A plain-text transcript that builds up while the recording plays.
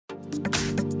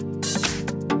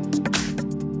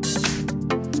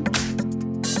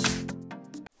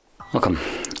Welcome.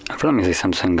 In front of me is a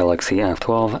Samsung Galaxy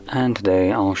F12, and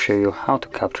today I'll show you how to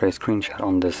capture a screenshot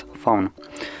on this phone.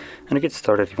 And to get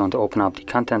started, you want to open up the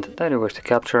content that you wish to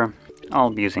capture. I'll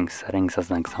be using settings as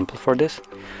an example for this.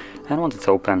 And once it's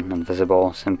open and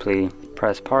visible, simply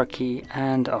press power key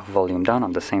and volume down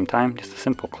at the same time, just a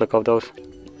simple click of those.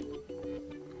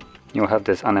 You'll have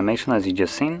this animation as you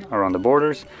just seen around the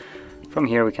borders. From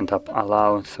here we can tap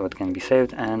allow so it can be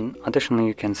saved, and additionally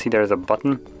you can see there's a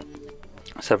button,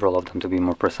 several of them to be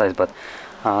more precise, but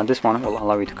this one will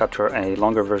allow you to capture a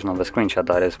longer version of the screenshot.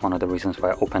 That is one of the reasons why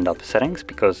I opened up settings,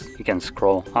 because you can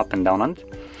scroll up and down on it.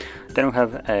 Then we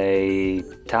have a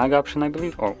tag option, I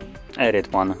believe, or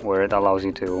edit one, where it allows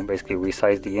you to basically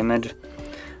resize the image.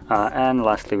 And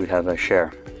lastly we have a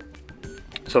share.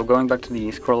 So going back to the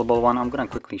scrollable one, I'm going to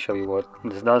quickly show you what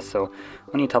this does. So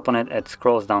when you tap on it, it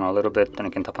scrolls down a little bit, then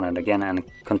you can tap on it again and it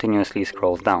continuously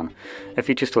scrolls down. If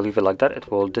you choose to leave it like that, it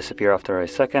will disappear after a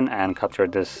second and capture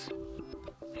this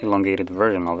elongated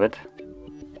version of it.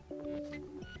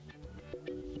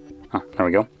 There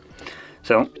we go.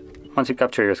 So once you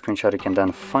capture your screenshot, you can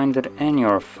then find it in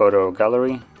your photo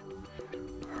gallery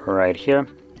right here.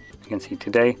 You can see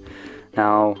today.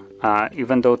 Now,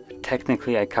 even though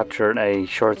technically I captured a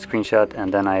short screenshot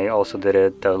and then I also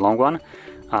did the long one,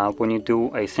 when you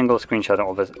do a single screenshot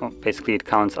of it, basically it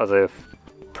counts as a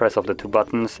press of the two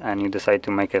buttons, and you decide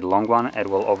to make it a long one, it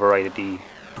will override the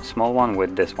small one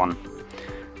with this one.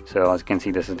 So as you can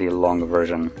see, this is the long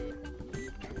version.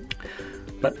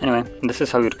 But anyway, this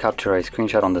is how you'd capture a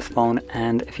screenshot on this phone,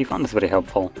 and if you found this very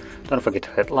helpful, don't forget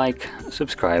to hit like,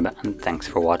 subscribe, and thanks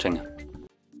for watching.